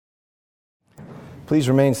Please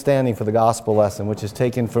remain standing for the gospel lesson, which is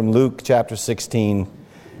taken from Luke chapter 16,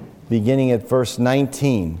 beginning at verse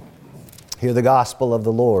 19. Hear the gospel of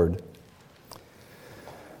the Lord.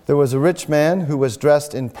 There was a rich man who was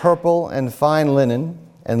dressed in purple and fine linen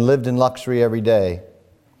and lived in luxury every day.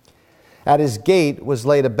 At his gate was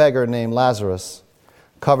laid a beggar named Lazarus,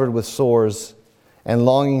 covered with sores, and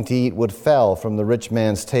longing to eat what fell from the rich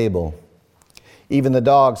man's table. Even the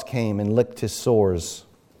dogs came and licked his sores.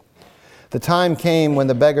 The time came when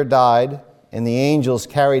the beggar died, and the angels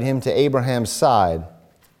carried him to Abraham's side.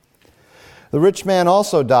 The rich man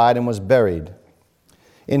also died and was buried.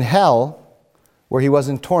 In hell, where he was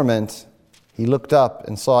in torment, he looked up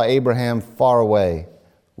and saw Abraham far away,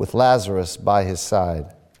 with Lazarus by his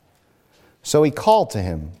side. So he called to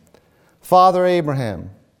him, "Father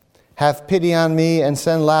Abraham, have pity on me and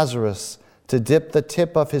send Lazarus to dip the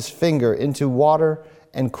tip of his finger into water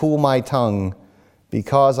and cool my tongue,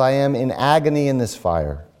 because I am in agony in this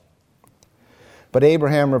fire." But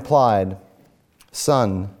Abraham replied,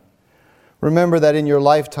 "Son, remember that in your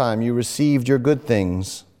lifetime you received your good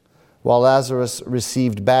things, while Lazarus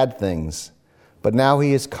received bad things. But now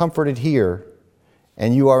he is comforted here,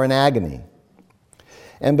 and you are in agony.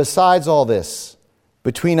 And besides all this,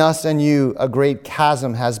 between us and you a great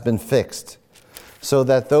chasm has been fixed, so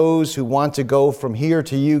that those who want to go from here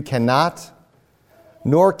to you cannot,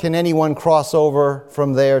 nor can anyone cross over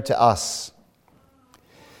from there to us."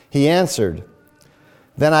 He answered,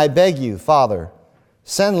 "Then I beg you, Father,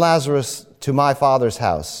 send Lazarus to my father's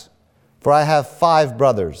house, for I have 5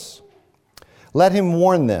 brothers. Let him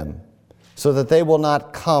warn them, so that they will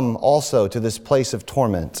not come also to this place of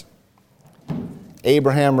torment."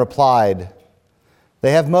 Abraham replied,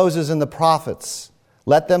 "They have Moses and the prophets.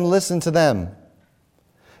 Let them listen to them."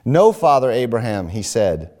 "No, Father Abraham," he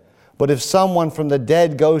said, "but if someone from the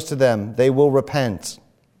dead goes to them, they will repent."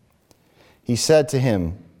 He said to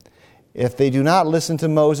him, "If they do not listen to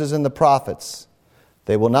Moses and the prophets,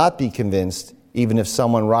 they will not be convinced, even if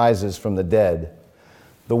someone rises from the dead."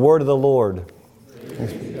 The word of the Lord.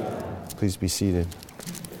 Please be seated.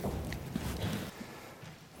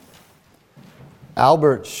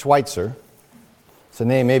 Albert Schweitzer, it's a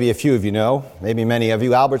name maybe a few of you know, maybe many of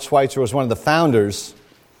you. Albert Schweitzer was one of the founders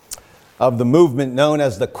of the movement known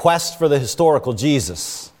as the Quest for the Historical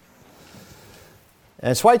Jesus.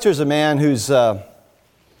 And Schweitzer is a man whose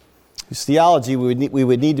theology we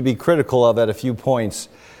would need to be critical of at a few points.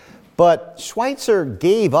 But Schweitzer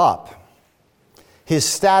gave up his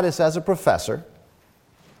status as a professor.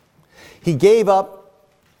 He gave up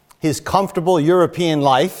his comfortable European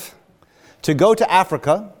life to go to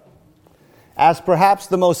Africa as perhaps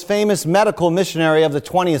the most famous medical missionary of the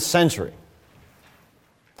 20th century.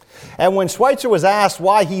 And when Schweitzer was asked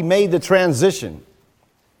why he made the transition,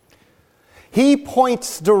 he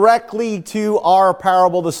points directly to our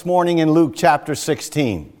parable this morning in Luke chapter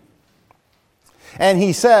 16. And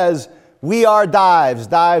he says, "We are Dives."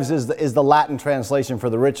 Dives is the Latin translation for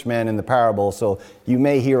the rich man in the parable. So you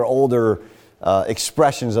may hear older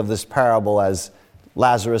expressions of this parable as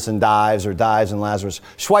Lazarus and Dives, or Dives and Lazarus.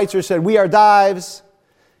 Schweitzer said, "We are Dives."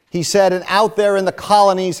 He said, "And out there in the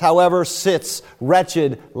colonies, however, sits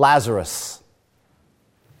wretched Lazarus."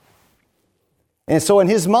 And so in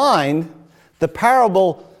his mind, the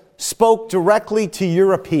parable spoke directly to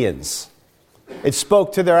Europeans. It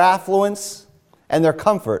spoke to their affluence and their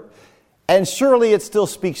comfort. And surely it still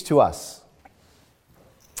speaks to us.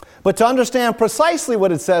 But to understand precisely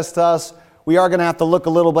what it says to us, we are going to have to look a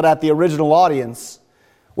little bit at the original audience,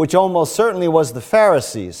 which almost certainly was the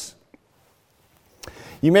Pharisees.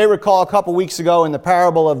 You may recall a couple weeks ago in the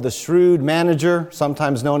parable of the shrewd manager,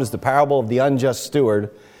 sometimes known as the parable of the unjust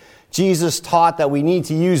steward, Jesus taught that we need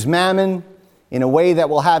to use mammon in a way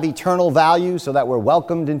that will have eternal value so that we're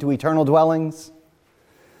welcomed into eternal dwellings.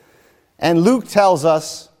 And Luke tells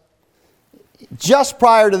us, just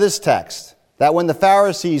prior to this text, that when the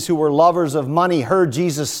Pharisees, who were lovers of money, heard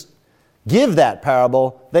Jesus give that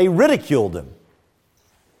parable, they ridiculed him.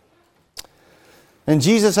 And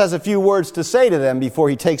Jesus has a few words to say to them before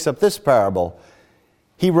he takes up this parable.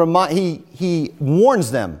 He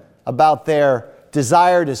warns them about their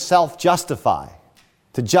desire to self-justify,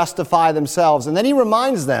 to justify themselves. And then he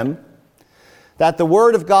reminds them that the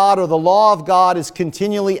Word of God or the law of God is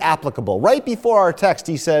continually applicable. Right before our text,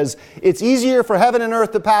 he says, "It's easier for heaven and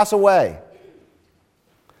earth to pass away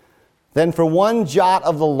than for one jot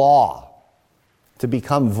of the law to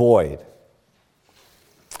become void."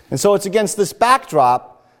 And so it's against this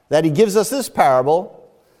backdrop that he gives us this parable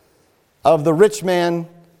of the rich man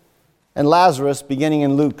and Lazarus, beginning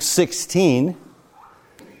in Luke 16,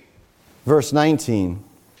 verse 19.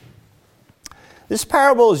 This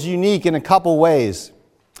parable is unique in a couple ways.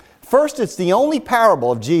 First, it's the only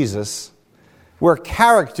parable of Jesus where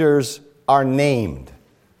characters are named.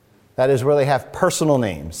 That is, where they have personal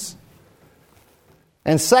names.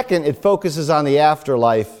 And second, it focuses on the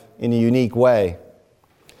afterlife in a unique way.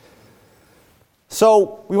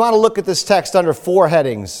 So, we want to look at this text under four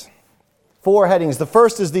headings. Four headings. The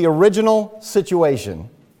first is the original situation.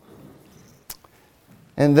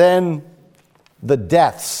 And then the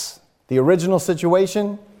deaths. The original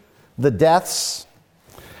situation, the deaths.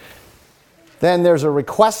 Then there's a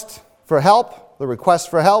request for help, the request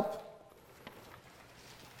for help.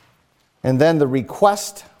 And then the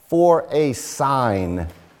request for a sign.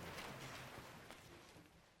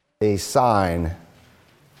 A sign.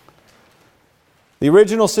 The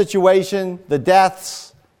original situation, the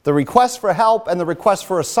deaths, the request for help, and the request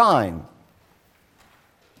for a sign.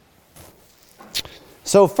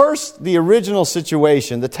 So first, the original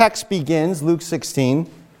situation. The text begins, Luke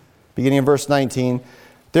 16, beginning in verse 19.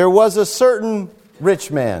 There was a certain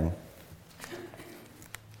rich man.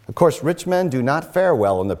 Of course, rich men do not fare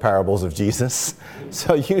well in the parables of Jesus,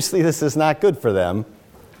 so usually this is not good for them.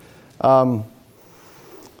 I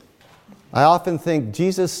often think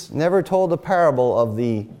Jesus never told a parable of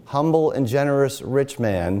the humble and generous rich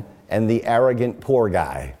man and the arrogant poor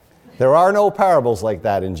guy. There are no parables like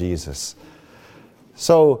that in Jesus.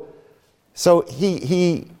 So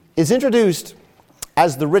he is introduced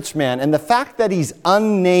as the rich man, and the fact that he's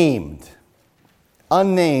unnamed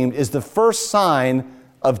is the first sign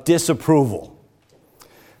of disapproval.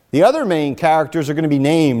 The other main characters are going to be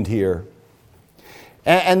named here.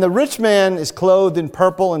 And the rich man is clothed in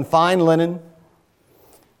purple and fine linen,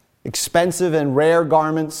 expensive and rare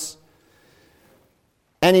garments,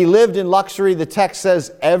 and he lived in luxury, the text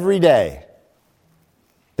says, every day.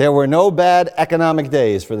 There were no bad economic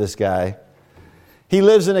days for this guy. He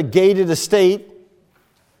lives in a gated estate,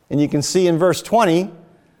 and you can see in verse 20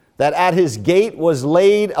 that at his gate was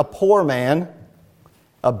laid a poor man,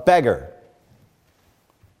 a beggar.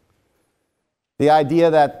 The idea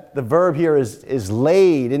that the verb here is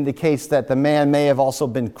laid indicates that the man may have also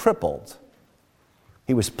been crippled.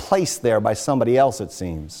 He was placed there by somebody else, it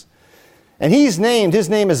seems. And his name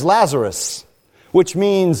is Lazarus, which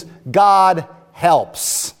means God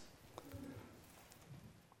helps.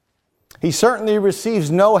 He certainly receives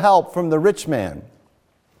no help from the rich man.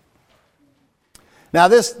 Now,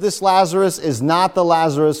 this Lazarus is not the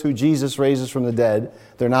Lazarus who Jesus raises from the dead.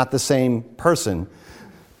 They're not the same person.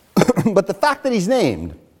 But the fact that he's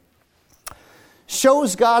named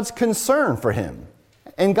shows God's concern for him,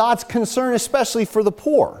 and God's concern especially for the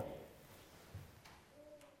poor.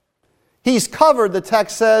 He's covered, the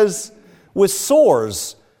text says, with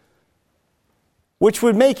sores, which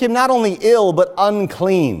would make him not only ill, but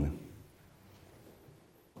unclean.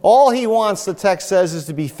 All he wants, the text says, is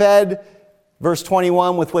to be fed, verse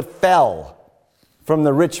 21, with what fell from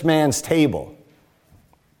the rich man's table.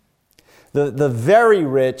 The very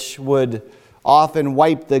rich would often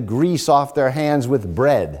wipe the grease off their hands with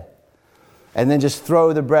bread and then just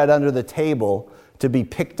throw the bread under the table to be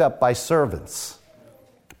picked up by servants.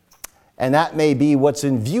 And that may be what's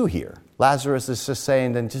in view here. Lazarus is just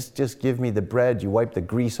saying, then just give me the bread you wipe the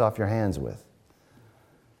grease off your hands with.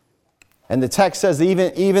 And the text says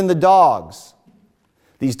even the dogs,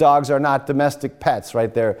 these dogs are not domestic pets,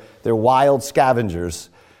 right? They're wild scavengers,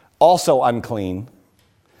 also unclean.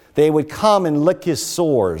 They would come and lick his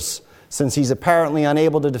sores, since he's apparently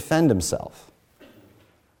unable to defend himself.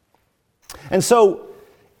 And so,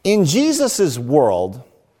 in Jesus' world,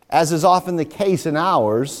 as is often the case in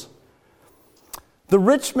ours, the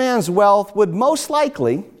rich man's wealth would most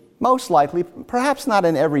likely, perhaps not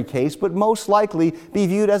in every case, but most likely be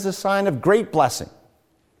viewed as a sign of great blessing.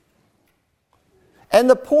 And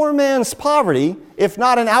the poor man's poverty, if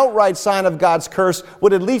not an outright sign of God's curse,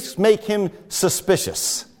 would at least make him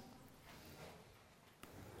suspicious.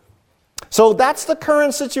 So that's the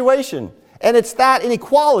current situation. And it's that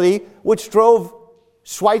inequality which drove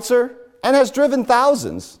Schweitzer and has driven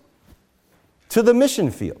thousands to the mission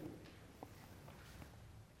field.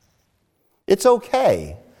 It's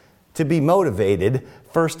okay to be motivated,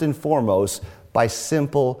 first and foremost, by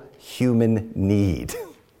simple human need.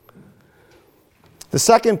 The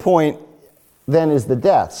second point, then, is the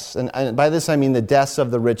deaths. And by this I mean the deaths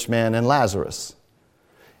of the rich man and Lazarus.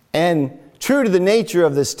 And true to the nature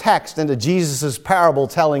of this text and to Jesus' parable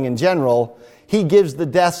telling in general, he gives the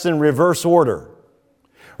deaths in reverse order.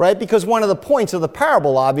 Right? Because one of the points of the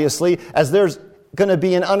parable, obviously, as there's going to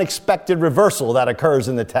be an unexpected reversal that occurs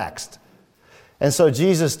in the text. And so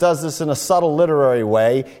Jesus does this in a subtle literary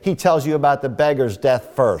way. He tells you about the beggar's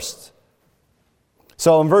death first.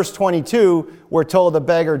 So in verse 22, we're told the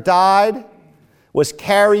beggar died, was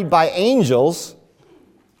carried by angels,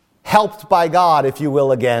 helped by God, if you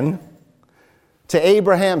will, again, to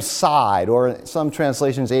Abraham's side, or in some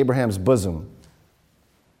translations, Abraham's bosom.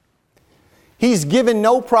 He's given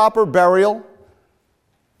no proper burial,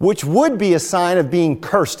 which would be a sign of being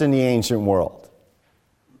cursed in the ancient world.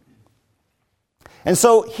 And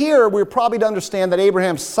so here we're probably to understand that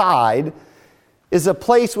Abraham's side is a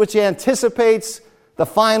place which anticipates the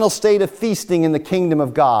final state of feasting in the kingdom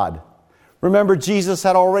of God. Remember, Jesus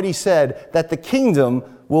had already said that the kingdom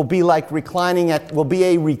will be like reclining at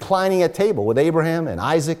table with Abraham and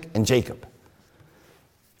Isaac and Jacob.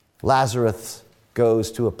 Lazarus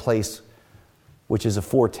goes to a place which is a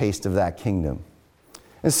foretaste of that kingdom.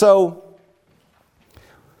 And so,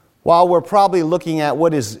 while we're probably looking at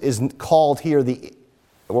what is called here,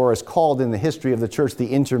 is called in the history of the church, the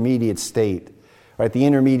intermediate state, right? The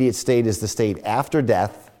intermediate state is the state after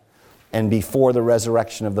death and before the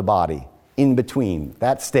resurrection of the body, in between,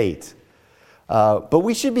 that state. But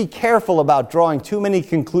we should be careful about drawing too many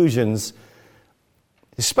conclusions,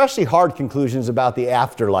 especially hard conclusions about the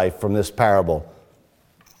afterlife from this parable,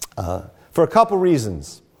 for a couple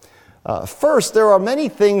reasons. First, there are many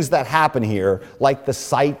things that happen here, like the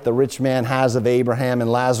sight the rich man has of Abraham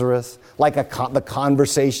and Lazarus, like the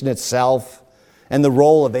conversation itself, and the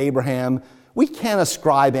role of Abraham. We can't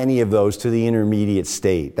ascribe any of those to the intermediate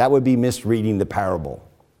state. That would be misreading the parable.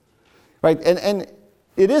 Right? And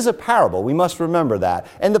it is a parable. We must remember that.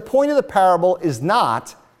 And the point of the parable is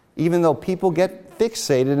not, even though people get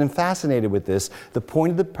fixated and fascinated with this, the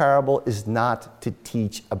point of the parable is not to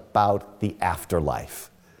teach about the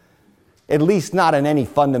afterlife. At least not in any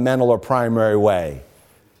fundamental or primary way.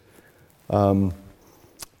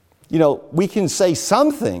 We can say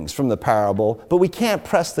some things from the parable, but we can't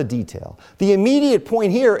press the detail. The immediate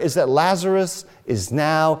point here is that Lazarus is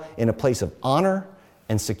now in a place of honor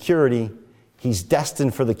and security. He's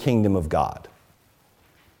destined for the kingdom of God.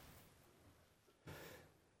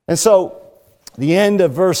 And so, the end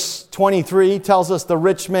of verse 23 tells us the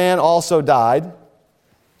rich man also died.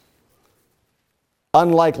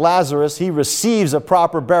 Unlike Lazarus, he receives a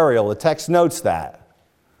proper burial. The text notes that.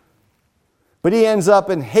 But he ends up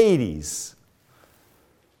in Hades,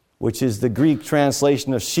 which is the Greek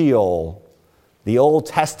translation of Sheol, the Old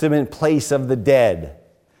Testament place of the dead,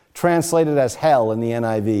 translated as hell in the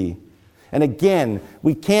NIV. And again,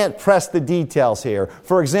 we can't press the details here.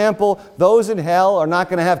 For example, those in hell are not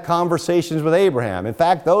going to have conversations with Abraham. In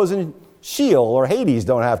fact, those in Sheol or Hades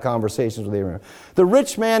don't have conversations with Abraham. The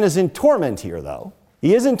rich man is in torment here, though.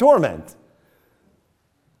 He is in torment.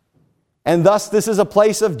 And thus, this is a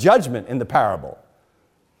place of judgment in the parable.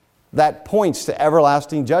 That points to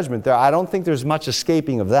everlasting judgment there. I don't think there's much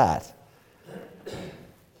escaping of that.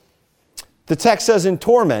 The text says, in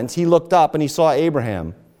torment, he looked up and he saw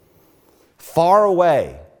Abraham far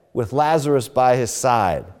away with Lazarus by his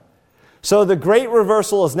side. So the great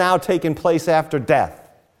reversal has now taken place after death.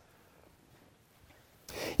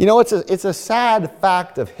 You know, it's a sad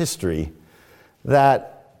fact of history that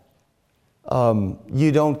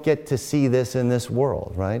you don't get to see this in this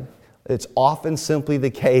world, right? It's often simply the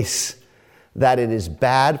case that it is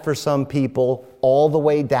bad for some people all the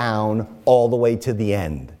way down, all the way to the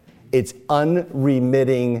end. It's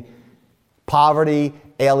unremitting poverty,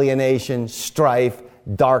 alienation, strife,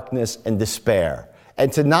 darkness, and despair.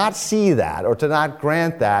 And to not see that or to not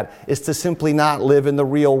grant that is to simply not live in the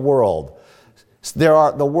real world.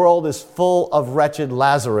 The world is full of wretched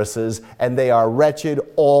Lazaruses, and they are wretched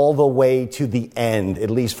all the way to the end, at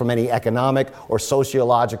least from any economic or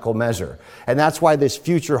sociological measure. And that's why this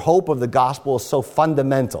future hope of the gospel is so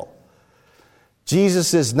fundamental.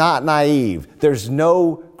 Jesus is not naive. There's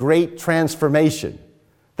no great transformation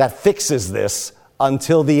that fixes this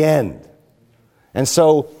until the end. And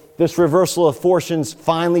so this reversal of fortunes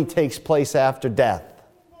finally takes place after death.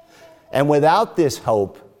 And without this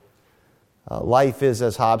hope, life is,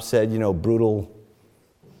 as Hobbes said, brutal,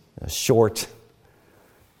 short,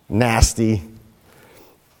 nasty.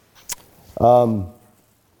 Now,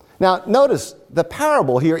 notice the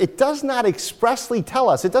parable here, it does not expressly tell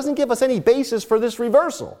us, it doesn't give us any basis for this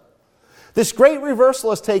reversal. This great reversal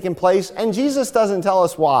has taken place, and Jesus doesn't tell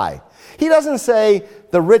us why. He doesn't say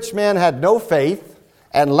the rich man had no faith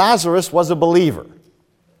and Lazarus was a believer.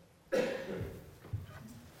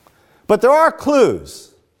 But there are clues.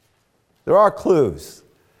 There are clues.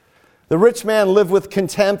 The rich man lived with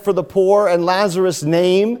contempt for the poor, and Lazarus'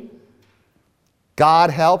 name,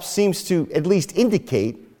 God helps, seems to at least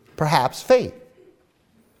indicate perhaps faith.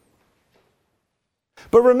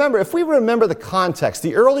 But remember, if we remember the context,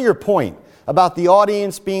 the earlier point about the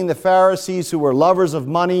audience being the Pharisees who were lovers of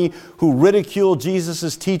money, who ridiculed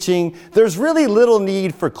Jesus' teaching, there's really little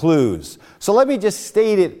need for clues. So let me just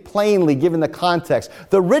state it plainly given the context.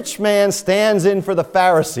 The rich man stands in for the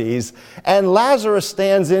Pharisees, and Lazarus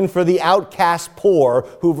stands in for the outcast poor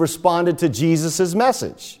who've responded to Jesus'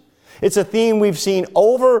 message. It's a theme we've seen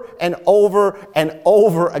over and over and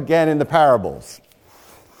over again in the parables.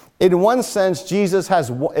 In one sense, Jesus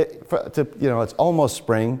has, it's almost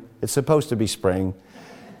spring. It's supposed to be spring.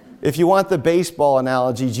 If you want the baseball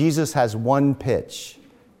analogy, Jesus has one pitch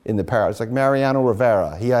in the parable. It's like Mariano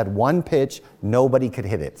Rivera. He had one pitch, nobody could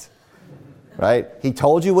hit it. Right? He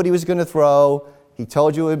told you what he was going to throw. He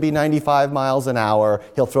told you it would be 95 miles an hour.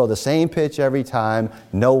 He'll throw the same pitch every time.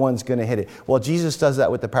 No one's going to hit it. Well, Jesus does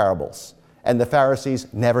that with the parables. And the Pharisees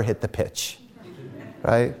never hit the pitch.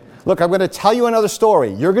 Right? Look, I'm going to tell you another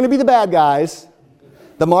story. You're going to be the bad guys.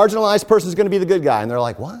 The marginalized person is going to be the good guy. And they're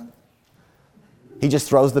like, what? He just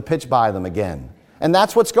throws the pitch by them again. And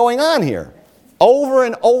that's what's going on here. Over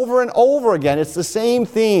and over and over again. It's the same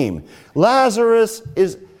theme. Lazarus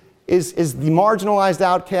is the marginalized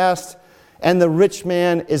outcast, and the rich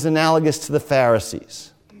man is analogous to the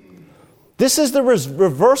Pharisees. This is the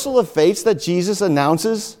reversal of fates that Jesus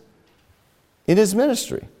announces in his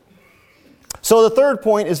ministry. So the third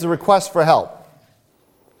point is the request for help.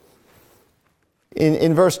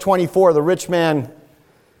 In verse 24, the rich man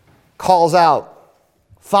calls out,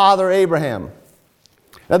 Father Abraham.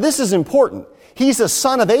 Now this is important. He's a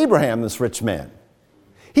son of Abraham, this rich man.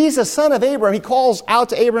 He's a son of Abraham. He calls out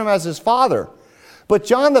to Abraham as his father. But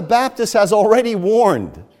John the Baptist has already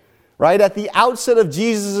warned, right, at the outset of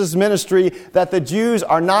Jesus' ministry that the Jews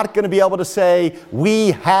are not going to be able to say,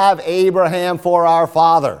 we have Abraham for our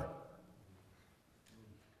father.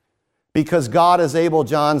 Because God is able,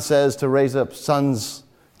 John says, to raise up sons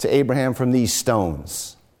to Abraham from these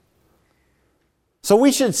stones. So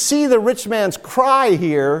we should see the rich man's cry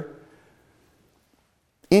here.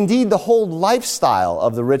 Indeed, the whole lifestyle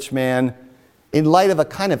of the rich man in light of a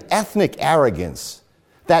kind of ethnic arrogance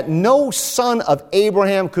that no son of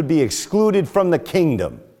Abraham could be excluded from the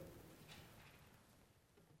kingdom.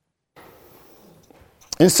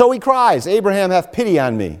 And so he cries, Abraham, have pity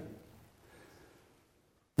on me.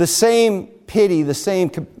 The same pity, the same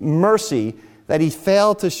mercy that he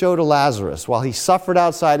failed to show to Lazarus while he suffered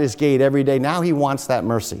outside his gate every day, now he wants that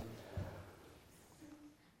mercy.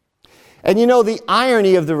 And you know, the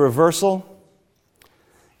irony of the reversal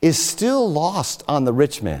is still lost on the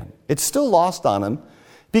rich man. It's still lost on him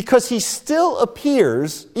because he still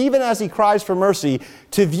appears, even as he cries for mercy,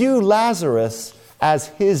 to view Lazarus as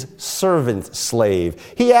his servant slave.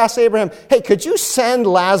 He asks Abraham, hey, could you send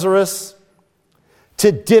Lazarus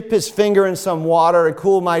to dip his finger in some water and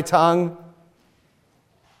cool my tongue?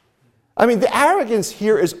 I mean, the arrogance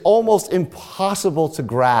here is almost impossible to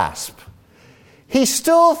grasp. He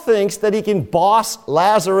still thinks that he can boss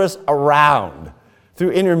Lazarus around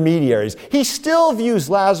through intermediaries. He still views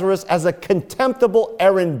Lazarus as a contemptible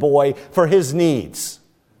errand boy for his needs.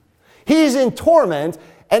 He's in torment,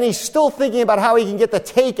 and he's still thinking about how he can get the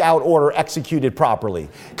takeout order executed properly.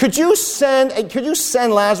 Could you send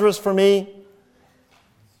Lazarus for me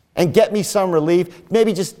and get me some relief?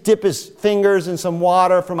 Maybe just dip his fingers in some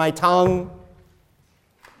water for my tongue.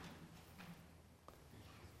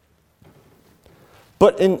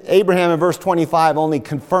 But in Abraham in verse 25 only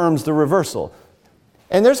confirms the reversal.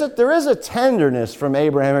 And there is a tenderness from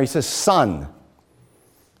Abraham where he says, son. It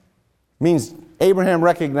means Abraham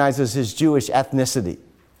recognizes his Jewish ethnicity.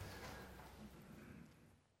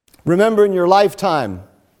 Remember in your lifetime,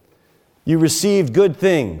 you received good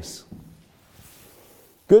things.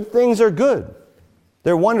 Good things are good.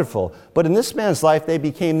 They're wonderful. But in this man's life, they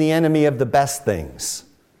became the enemy of the best things.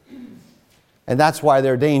 And that's why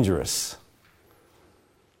they're dangerous.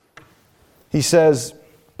 He says,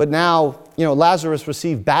 but now, Lazarus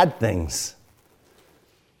received bad things.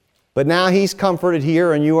 But now he's comforted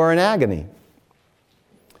here and you are in agony.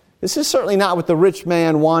 This is certainly not what the rich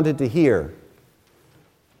man wanted to hear.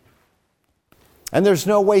 And there's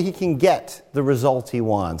no way he can get the result he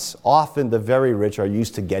wants. Often the very rich are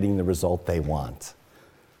used to getting the result they want.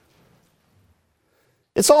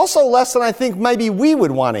 It's also less than I think maybe we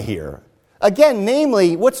would want to hear. Again,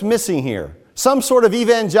 namely, what's missing here? Some sort of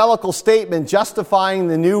evangelical statement justifying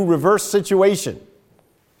the new reverse situation.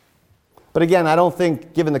 But again, I don't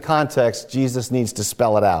think, given the context, Jesus needs to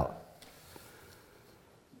spell it out.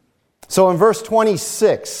 So in verse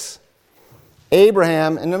 26,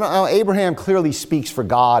 Abraham clearly speaks for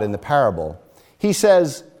God in the parable. He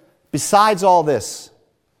says, besides all this,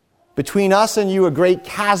 between us and you a great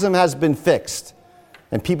chasm has been fixed,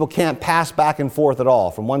 and people can't pass back and forth at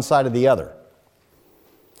all from one side to the other.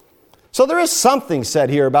 So there is something said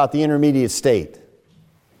here about the intermediate state,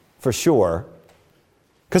 for sure.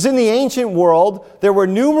 Because in the ancient world, there were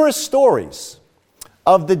numerous stories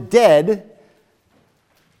of the dead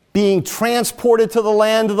being transported to the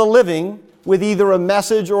land of the living with either a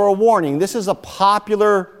message or a warning. This is a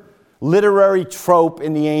popular literary trope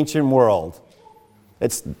in the ancient world.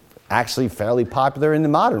 It's actually fairly popular in the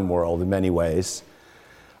modern world in many ways.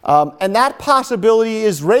 And that possibility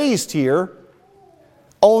is raised here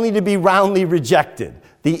only to be roundly rejected.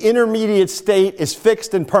 The intermediate state is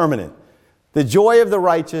fixed and permanent. The joy of the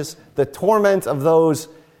righteous, the torment of those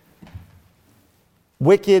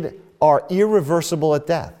wicked are irreversible at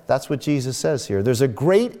death. That's what Jesus says here. There's a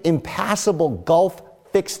great impassable gulf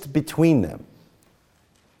fixed between them.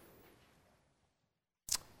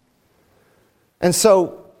 And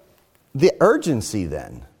so the urgency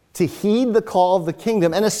then to heed the call of the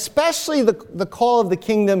kingdom, and especially the call of the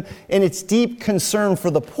kingdom and its deep concern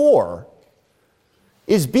for the poor,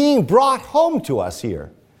 is being brought home to us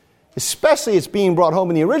here. Especially it's being brought home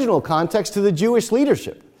in the original context to the Jewish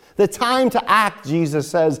leadership. The time to act, Jesus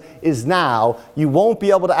says, is now. You won't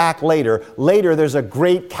be able to act later. Later, there's a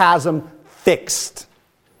great chasm fixed.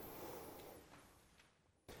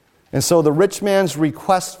 And so the rich man's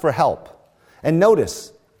request for help, and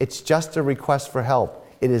notice, it's just a request for help.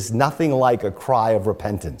 It is nothing like a cry of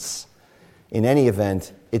repentance. In any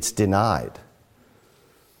event, it's denied.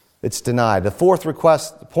 It's denied. The fourth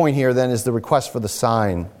point here then is the request for the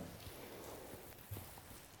sign.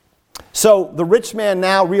 So the rich man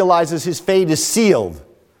now realizes his fate is sealed.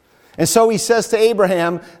 And so he says to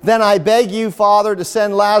Abraham, "Then I beg you, Father, to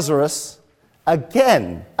send Lazarus."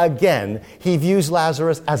 Again, he views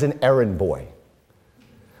Lazarus as an errand boy.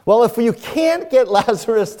 Well, if you can't get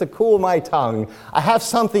Lazarus to cool my tongue, I have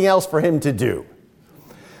something else for him to do.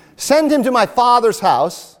 "Send him to my father's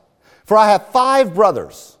house, for I have 5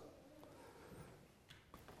 brothers.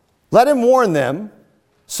 Let him warn them,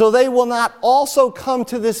 so they will not also come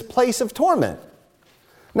to this place of torment."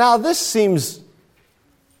 Now, this seems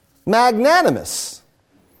magnanimous,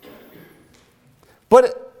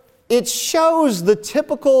 but it shows the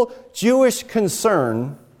typical Jewish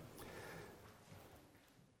concern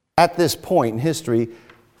at this point in history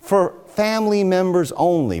for family members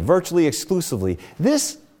only, virtually exclusively.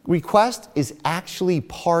 This request is actually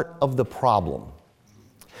part of the problem.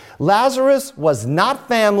 Lazarus was not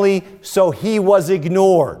family, so he was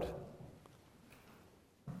ignored.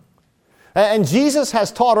 And Jesus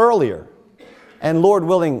has taught earlier, and Lord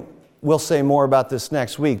willing, we'll say more about this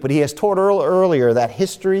next week, but he has taught earlier that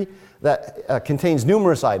history that contains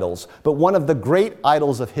numerous idols, but one of the great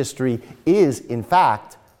idols of history is, in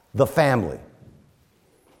fact, the family.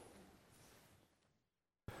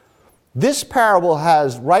 This parable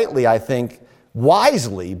has rightly, I think,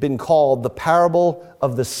 wisely been called the parable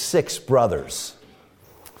of the 6 brothers.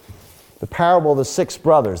 The parable of the 6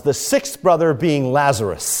 brothers. The 6th brother being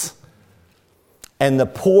Lazarus and the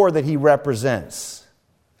poor that he represents.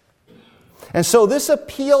 And so this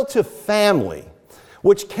appeal to family,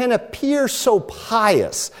 which can appear so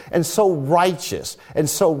pious and so righteous and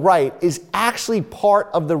so right, is actually part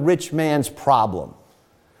of the rich man's problem.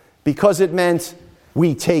 Because it meant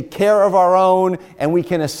we take care of our own and we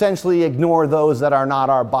can essentially ignore those that are not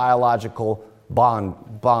our biological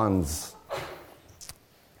bonds.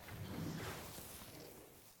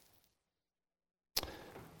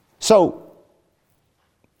 So,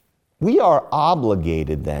 we are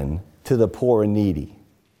obligated then to the poor and needy.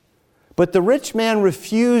 But the rich man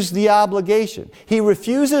refused the obligation. He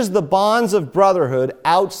refuses the bonds of brotherhood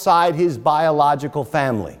outside his biological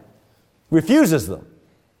family. Refuses them.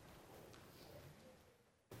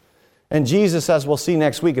 And Jesus, as we'll see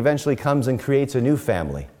next week, eventually comes and creates a new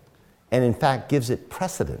family. And in fact gives it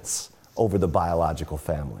precedence over the biological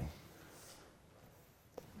family.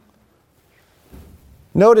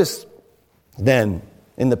 Notice then,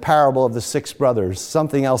 in the parable of the 6 brothers,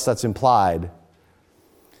 something else that's implied.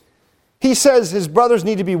 He says his brothers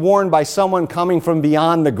need to be warned by someone coming from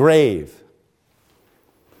beyond the grave.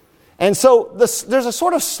 And so there's a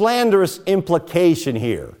sort of slanderous implication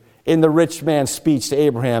here in the rich man's speech to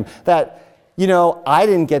Abraham that,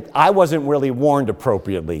 I wasn't really warned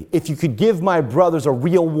appropriately. If you could give my brothers a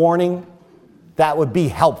real warning, that would be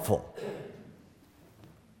helpful.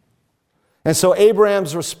 And so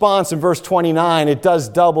Abraham's response in verse 29, it does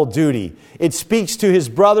double duty. It speaks to his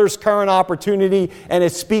brother's current opportunity, and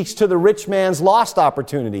it speaks to the rich man's lost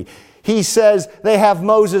opportunity. He says, they have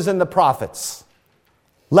Moses and the prophets.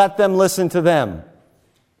 Let them listen to them.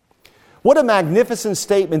 What a magnificent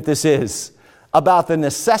statement this is about the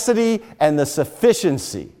necessity and the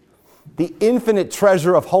sufficiency, the infinite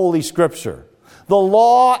treasure of Holy Scripture, The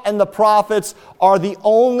law and the prophets are the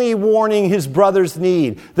only warning his brothers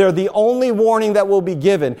need. They're the only warning that will be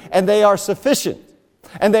given, and they are sufficient.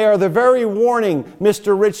 And they are the very warning,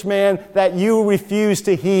 Mr. Rich Man, that you refuse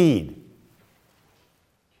to heed.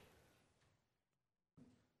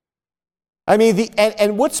 I mean,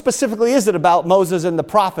 and what specifically is it about Moses and the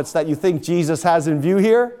prophets that you think Jesus has in view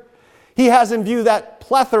here? He has in view that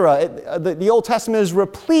plethora. The Old Testament is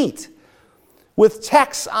replete with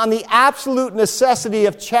texts on the absolute necessity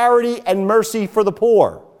of charity and mercy for the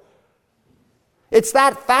poor. It's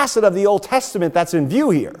that facet of the Old Testament that's in view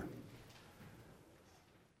here.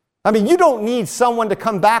 I mean, you don't need someone to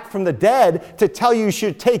come back from the dead to tell you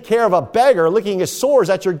should take care of a beggar licking his sores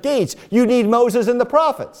at your gates. You need Moses and the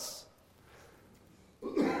prophets.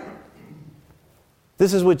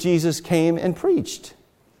 This is what Jesus came and preached.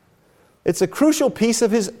 It's a crucial piece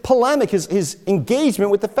of his polemic, his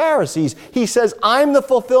engagement with the Pharisees. He says, I'm the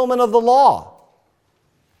fulfillment of the law.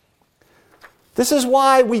 This is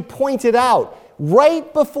why we pointed out,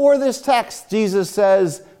 right before this text, Jesus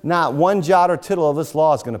says, not one jot or tittle of this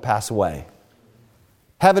law is going to pass away.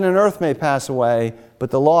 Heaven and earth may pass away,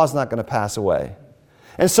 but the law is not going to pass away.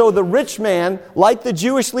 And so the rich man, like the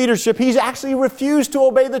Jewish leadership, he's actually refused to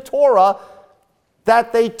obey the Torah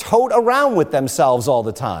that they tote around with themselves all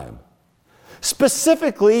the time.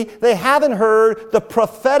 Specifically, they haven't heard the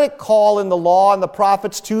prophetic call in the law and the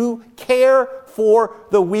prophets to care for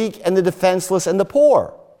the weak and the defenseless and the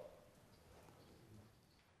poor.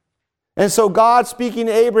 And so God, speaking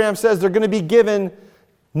to Abraham, says they're going to be given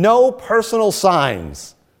no personal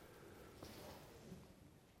signs.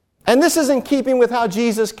 And this is in keeping with how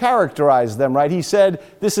Jesus characterized them, right? He said,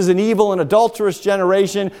 this is an evil and adulterous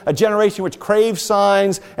generation, a generation which craves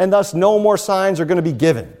signs, and thus no more signs are going to be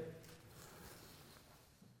given.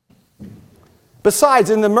 Besides,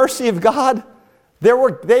 in the mercy of God,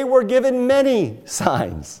 they were given many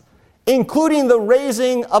signs, including the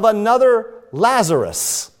raising of another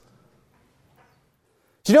Lazarus.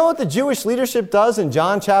 Do you know what the Jewish leadership does in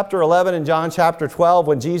John chapter 11 and John chapter 12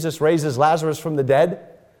 when Jesus raises Lazarus from the dead?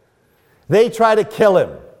 They try to kill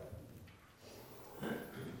him.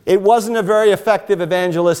 It wasn't a very effective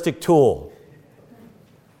evangelistic tool.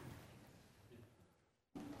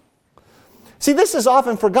 See, this is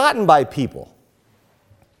often forgotten by people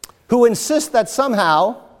who insist that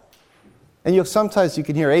somehow, and sometimes you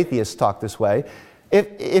can hear atheists talk this way,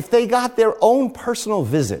 if they got their own personal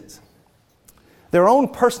visit, their own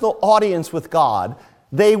personal audience with God,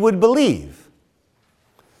 they would believe.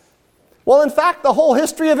 Well, in fact, the whole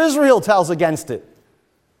history of Israel tells against it.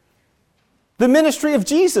 The ministry of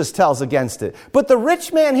Jesus tells against it. But the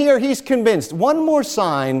rich man here, he's convinced, one more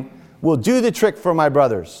sign will do the trick for my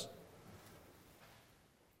brothers.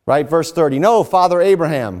 Right? Verse 30, no, Father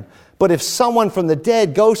Abraham, but if someone from the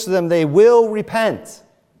dead goes to them, they will repent.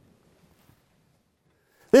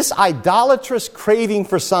 This idolatrous craving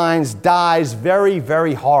for signs dies very,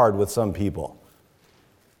 very hard with some people.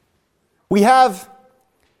 We have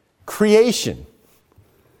creation,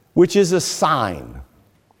 which is a sign.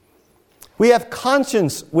 We have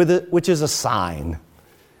conscience, which is a sign.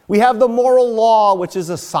 We have the moral law, which is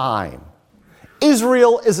a sign.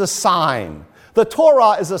 Israel is a sign. The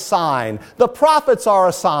Torah is a sign. The prophets are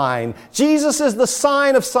a sign. Jesus is the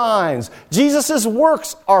sign of signs. Jesus'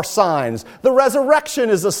 works are signs. The resurrection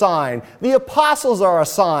is a sign. The apostles are a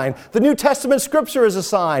sign. The New Testament scripture is a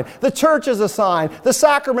sign. The church is a sign. The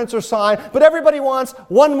sacraments are a sign. But everybody wants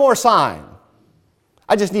one more sign.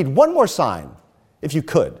 I just need one more sign, if you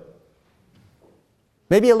could.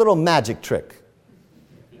 Maybe a little magic trick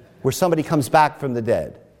where somebody comes back from the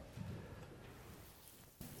dead.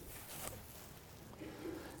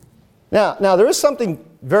 Now, there is something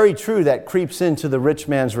very true that creeps into the rich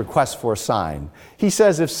man's request for a sign. He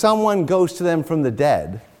says if someone goes to them from the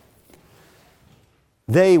dead,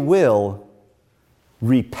 they will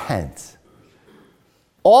repent.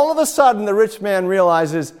 All of a sudden, the rich man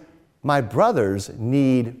realizes, my brothers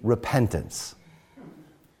need repentance.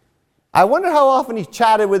 I wonder how often he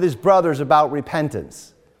chatted with his brothers about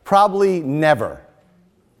repentance. Probably never.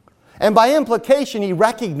 And by implication, he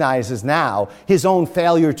recognizes now his own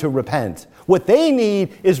failure to repent. What they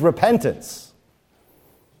need is repentance.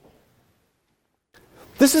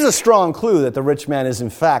 This is a strong clue that the rich man is in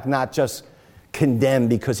fact not just condemned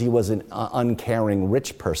because he was an uncaring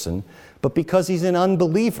rich person, but because he's an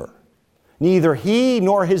unbeliever. Neither he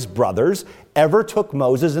nor his brothers ever took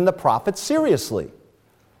Moses and the prophets seriously.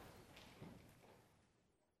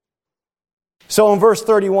 So in verse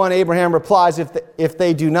 31, Abraham replies, if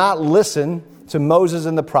they do not listen to Moses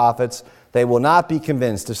and the prophets, they will not be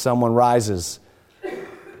convinced if someone rises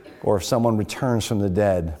or if someone returns from the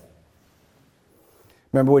dead.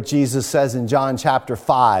 Remember what Jesus says in John chapter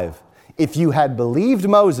 5. If you had believed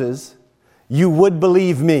Moses, you would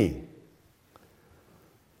believe me.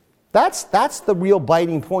 That's the real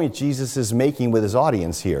biting point Jesus is making with his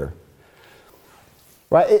audience here.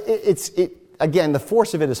 Right? Again, the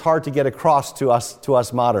force of it is hard to get across to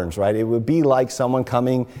us moderns, right? It would be like someone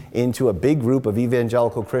coming into a big group of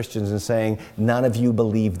evangelical Christians and saying, none of you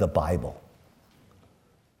believe the Bible.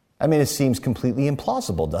 I mean, it seems completely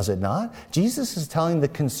implausible, does it not? Jesus is telling the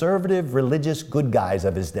conservative religious good guys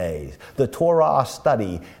of his day, the Torah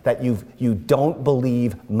study, that you don't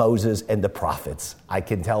believe Moses and the prophets. I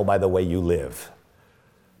can tell by the way you live.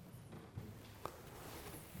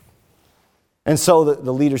 And so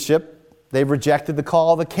the leadership, they've rejected the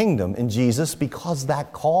call of the kingdom in Jesus because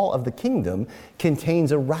that call of the kingdom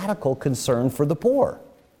contains a radical concern for the poor.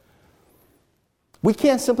 We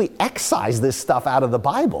can't simply excise this stuff out of the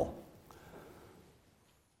Bible.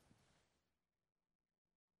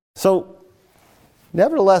 So,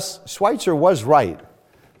 nevertheless, Schweitzer was right.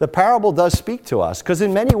 The parable does speak to us, because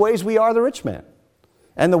in many ways we are the rich man.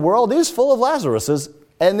 And the world is full of Lazaruses,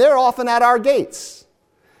 and they're often at our gates.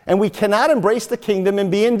 And we cannot embrace the kingdom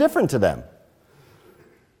and be indifferent to them.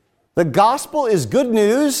 The gospel is good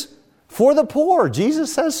news for the poor.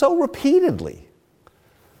 Jesus says so repeatedly.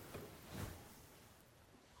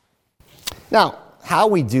 Now, how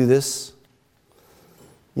we do this,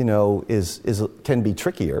 can be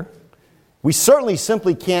trickier. We certainly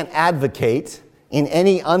simply can't advocate in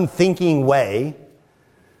any unthinking way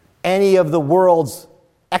any of the world's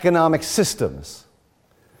economic systems.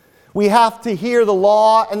 We have to hear the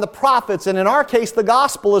law and the prophets, and in our case, the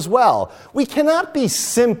gospel as well. We cannot be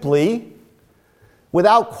simply,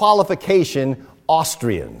 without qualification,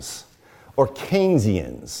 Austrians or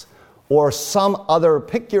Keynesians or some other,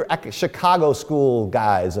 pick your Chicago school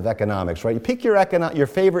guys of economics, right? You pick your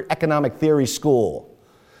favorite economic theory school.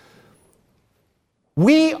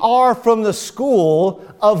 We are from the school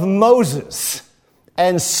of Moses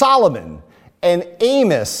and Solomon and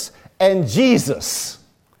Amos and Jesus.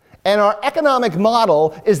 And our economic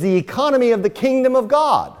model is the economy of the kingdom of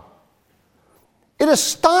God. It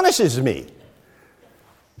astonishes me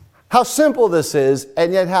how simple this is,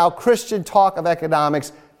 and yet how Christian talk of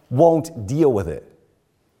economics won't deal with it.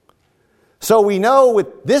 So we know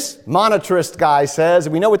what this monetarist guy says,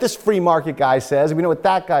 and we know what this free market guy says, and we know what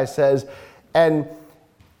that guy says. And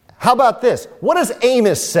how about this? What does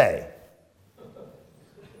Amos say?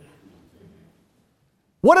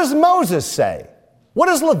 What does Moses say? What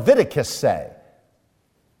does Leviticus say?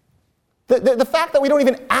 The fact that we don't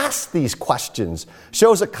even ask these questions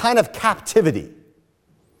shows a kind of captivity.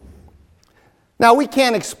 Now, we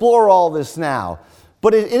can't explore all this now,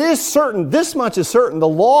 but it is certain, this much is certain, the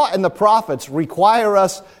law and the prophets require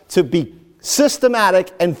us to be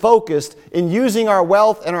systematic and focused in using our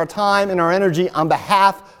wealth and our time and our energy on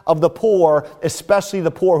behalf of the poor, especially the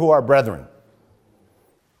poor who are brethren.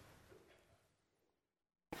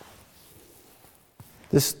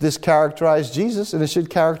 This characterized Jesus, and it should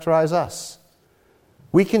characterize us.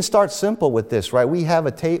 We can start simple with this, right? We have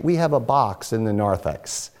a box in the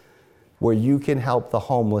narthex where you can help the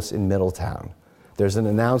homeless in Middletown. There's an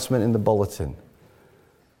announcement in the bulletin.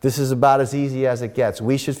 This is about as easy as it gets.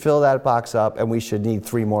 We should fill that box up, and we should need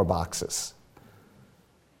 3 more boxes.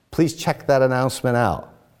 Please check that announcement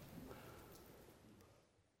out.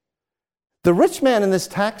 The rich man in this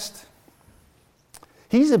text,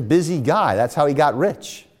 he's a busy guy. That's how he got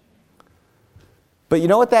rich. But you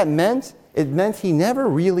know what that meant? It meant he never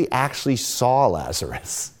really actually saw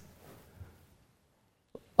Lazarus.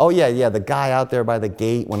 Oh, yeah, the guy out there by the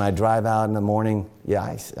gate when I drive out in the morning. Yeah,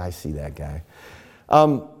 I see that guy.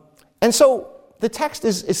 And so the text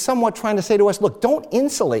is somewhat trying to say to us, look, don't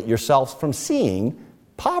insulate yourselves from seeing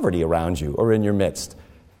poverty around you or in your midst.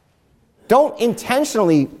 Don't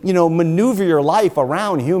intentionally, maneuver your life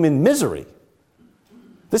around human misery.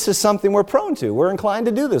 This is something we're prone to. We're inclined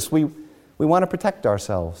to do this. We want to protect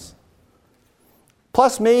ourselves.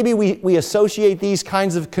 Plus, maybe we associate these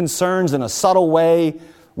kinds of concerns in a subtle way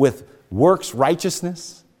with works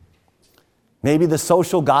righteousness, maybe the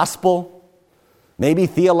social gospel, maybe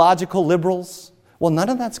theological liberals. Well, none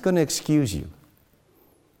of that's going to excuse you.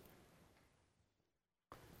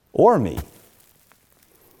 Or me.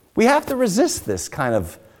 We have to resist this kind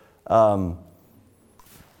of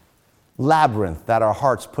labyrinth that our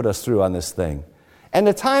hearts put us through on this thing. And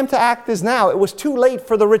the time to act is now. It was too late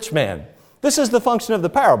for the rich man. This is the function of the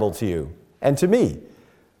parable to you and to me.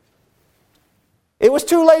 It was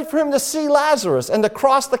too late for him to see Lazarus and to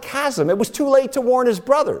cross the chasm. It was too late to warn his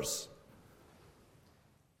brothers.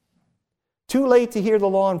 Too late to hear the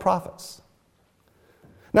law and prophets.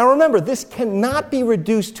 Now remember, this cannot be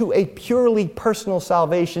reduced to a purely personal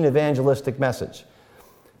salvation evangelistic message.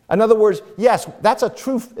 In other words, yes,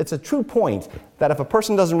 it's a true point that if a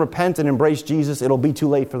person doesn't repent and embrace Jesus, it'll be too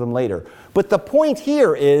late for them later. But the point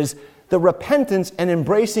here is the repentance and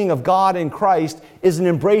embracing of God in Christ is an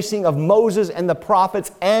embracing of Moses and the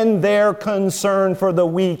prophets and their concern for the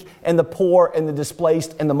weak and the poor and the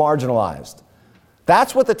displaced and the marginalized.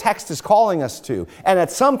 That's what the text is calling us to. And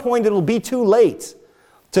at some point it'll be too late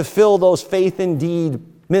to fill those faith in deed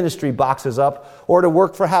ministry boxes up, or to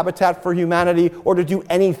work for Habitat for Humanity, or to do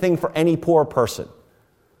anything for any poor person.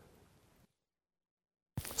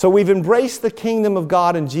 So we've embraced the kingdom of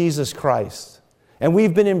God in Jesus Christ, and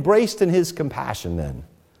we've been embraced in His compassion then.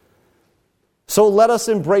 So let us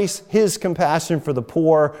embrace His compassion for the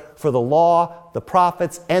poor, for the law, the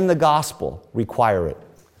prophets, and the gospel require it.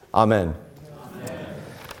 Amen.